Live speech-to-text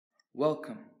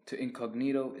Welcome to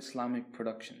Incognito Islamic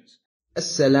Productions.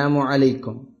 Assalamu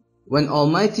alaikum. When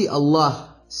Almighty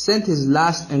Allah sent His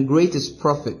last and greatest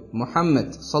Prophet,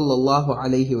 Muhammad sallallahu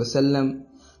alaihi wasallam,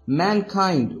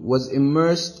 mankind was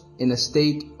immersed in a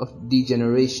state of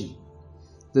degeneration.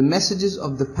 The messages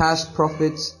of the past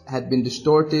prophets had been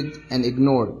distorted and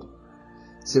ignored.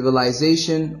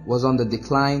 Civilization was on the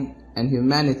decline and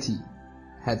humanity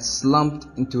had slumped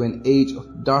into an age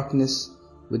of darkness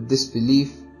with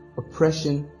disbelief,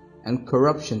 oppression and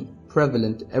corruption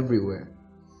prevalent everywhere.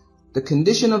 The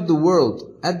condition of the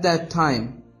world at that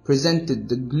time presented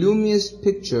the gloomiest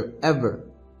picture ever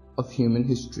of human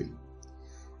history.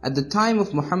 At the time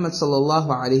of Muhammad sallallahu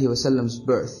alaihi wasallam's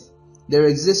birth, there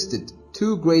existed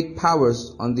two great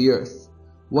powers on the earth,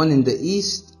 one in the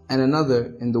east and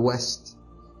another in the west.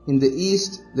 In the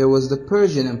east there was the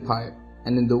Persian Empire,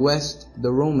 and in the west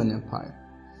the Roman Empire.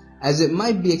 As it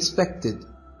might be expected,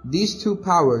 these two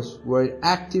powers were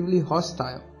actively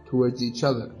hostile towards each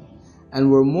other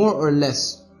and were more or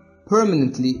less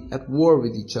permanently at war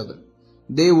with each other.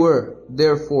 They were,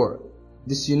 therefore,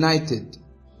 disunited,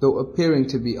 though appearing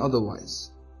to be otherwise.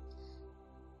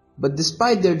 But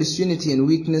despite their disunity and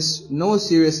weakness, no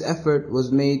serious effort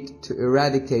was made to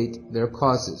eradicate their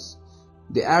causes.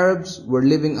 The Arabs were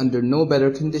living under no better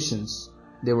conditions.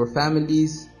 They were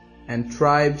families and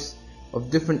tribes of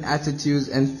different attitudes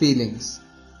and feelings,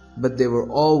 but they were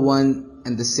all one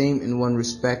and the same in one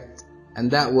respect,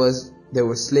 and that was they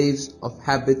were slaves of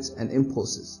habits and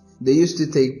impulses. They used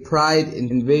to take pride in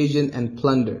invasion and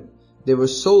plunder. They were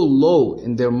so low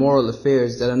in their moral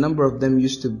affairs that a number of them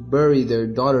used to bury their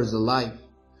daughters alive.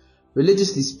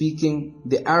 Religiously speaking,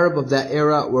 the Arab of that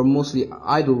era were mostly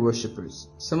idol worshippers.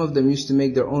 Some of them used to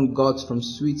make their own gods from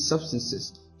sweet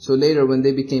substances, so later when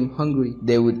they became hungry,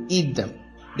 they would eat them.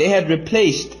 They had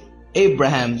replaced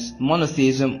Abraham's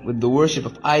monotheism with the worship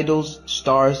of idols,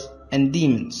 stars, and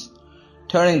demons,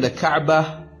 turning the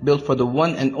Kaaba, built for the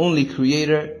one and only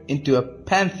Creator, into a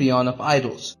pantheon of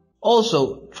idols.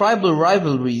 Also, tribal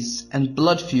rivalries and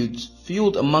blood feuds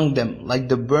fueled among them like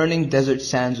the burning desert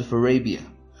sands of Arabia.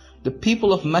 The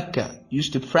people of Mecca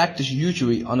used to practice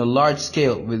usury on a large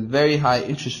scale with very high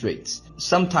interest rates,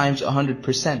 sometimes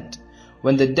 100%.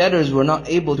 When the debtors were not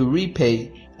able to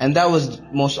repay, and that was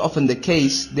most often the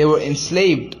case, they were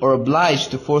enslaved or obliged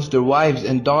to force their wives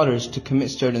and daughters to commit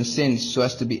certain sins so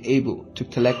as to be able to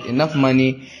collect enough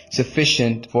money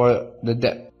sufficient for the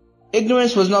debt.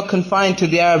 Ignorance was not confined to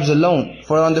the Arabs alone,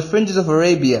 for on the fringes of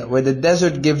Arabia, where the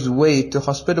desert gives way to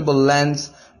hospitable lands,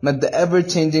 met the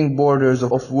ever-changing borders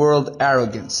of world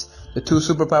arrogance, the two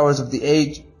superpowers of the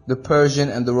age, the Persian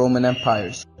and the Roman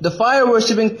empires. The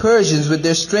fire-worshipping Persians, with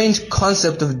their strange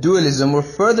concept of dualism, were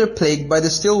further plagued by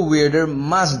the still weirder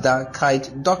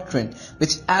Mazda-kite doctrine,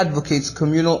 which advocates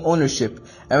communal ownership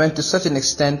and went to such an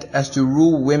extent as to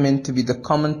rule women to be the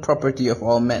common property of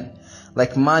all men.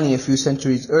 Like Mani a few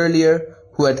centuries earlier,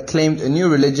 who had claimed a new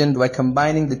religion by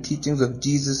combining the teachings of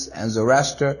Jesus and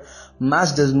Zoroaster,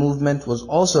 Mazda's movement was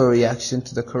also a reaction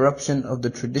to the corruption of the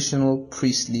traditional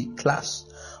priestly class.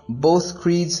 Both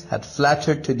creeds had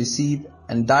flattered to deceive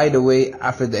and died away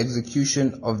after the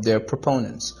execution of their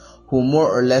proponents, who more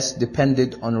or less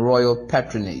depended on royal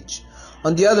patronage.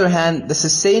 On the other hand, the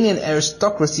Sasanian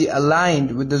aristocracy,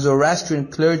 aligned with the Zoroastrian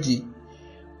clergy,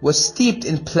 was steeped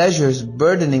in pleasures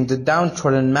burdening the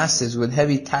downtrodden masses with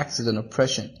heavy taxes and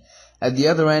oppression. At the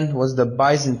other end was the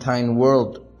Byzantine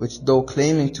world, which, though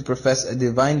claiming to profess a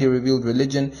divinely revealed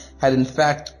religion, had in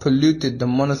fact polluted the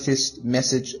monotheist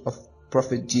message of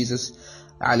Prophet Jesus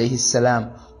alayhi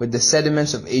salam with the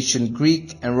sediments of ancient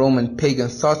Greek and Roman pagan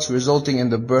thoughts, resulting in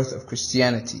the birth of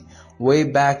Christianity. Way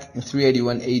back in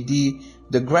 381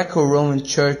 AD, the Greco-Roman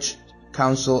Church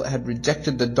Council had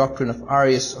rejected the doctrine of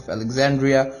Arius of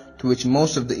Alexandria, to which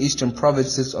most of the eastern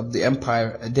provinces of the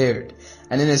empire adhered,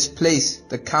 and in its place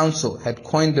the council had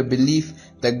coined the belief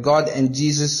that God and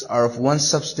Jesus are of one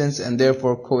substance and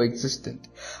therefore coexistent.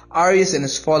 Arius and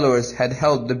his followers had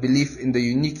held the belief in the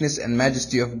uniqueness and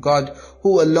majesty of God,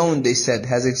 who alone, they said,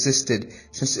 has existed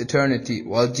since eternity,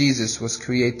 while Jesus was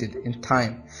created in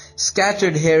time.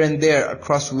 Scattered here and there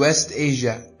across West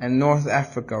Asia and North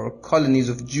Africa were colonies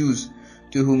of Jews,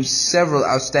 to whom several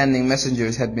outstanding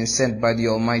messengers had been sent by the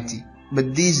Almighty.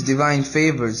 But these divine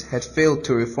favors had failed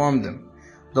to reform them.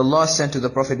 The law sent to the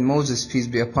Prophet Moses, peace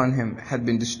be upon him, had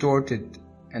been distorted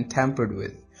and tampered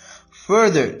with.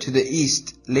 Further to the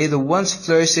east lay the once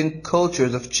flourishing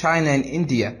cultures of China and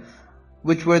India,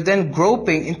 which were then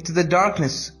groping into the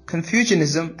darkness.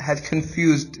 Confucianism had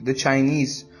confused the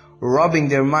Chinese, robbing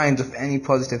their minds of any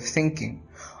positive thinking.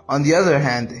 On the other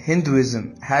hand,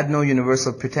 Hinduism had no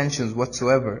universal pretensions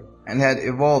whatsoever and had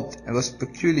evolved and was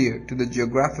peculiar to the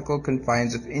geographical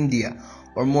confines of India,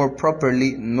 or more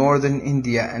properly, northern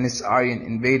India and its Aryan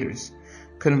invaders.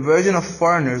 Conversion of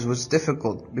foreigners was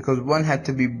difficult because one had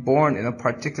to be born in a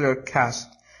particular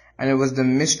caste, and it was the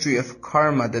mystery of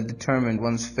karma that determined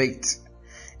one's fate.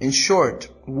 In short,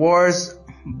 wars,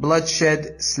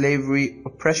 bloodshed, slavery,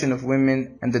 oppression of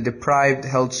women, and the deprived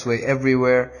held sway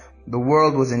everywhere. The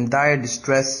world was in dire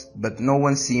distress, but no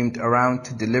one seemed around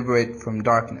to deliver it from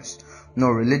darkness. No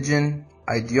religion,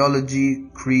 ideology,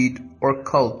 creed, or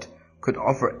cult could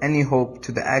offer any hope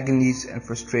to the agonies and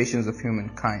frustrations of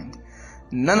humankind.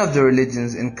 None of the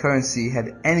religions in currency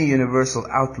had any universal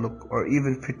outlook or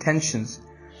even pretensions,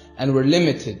 and were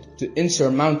limited to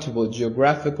insurmountable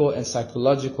geographical and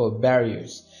psychological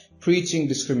barriers, preaching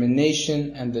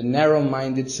discrimination and the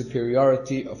narrow-minded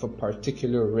superiority of a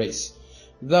particular race.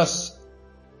 Thus,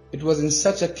 it was in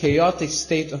such a chaotic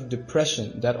state of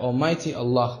depression that Almighty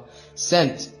Allah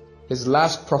sent His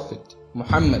last prophet,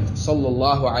 Muhammad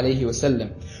sallallahu alaihi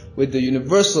wasallam, with the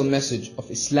universal message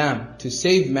of Islam to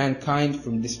save mankind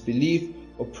from disbelief,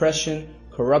 oppression,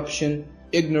 corruption,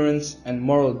 ignorance, and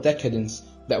moral decadence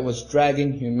that was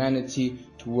dragging humanity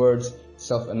towards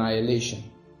self-annihilation.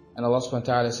 And Allah subhanahu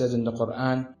wa ta'ala says in the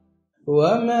Quran,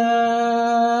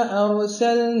 وَمَا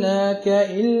أَرْسَلْنَاكَ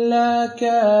إِلَّا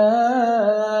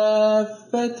كَافَّةً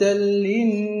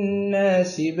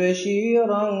لِلنَّاسِ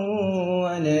بَشِيرًا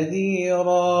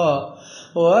وَنَذِيرًا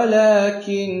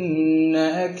وَلَكِنَّ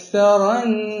أَكْثَرَ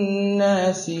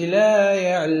النَّاسِ لَا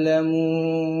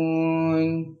يَعْلَمُونَ.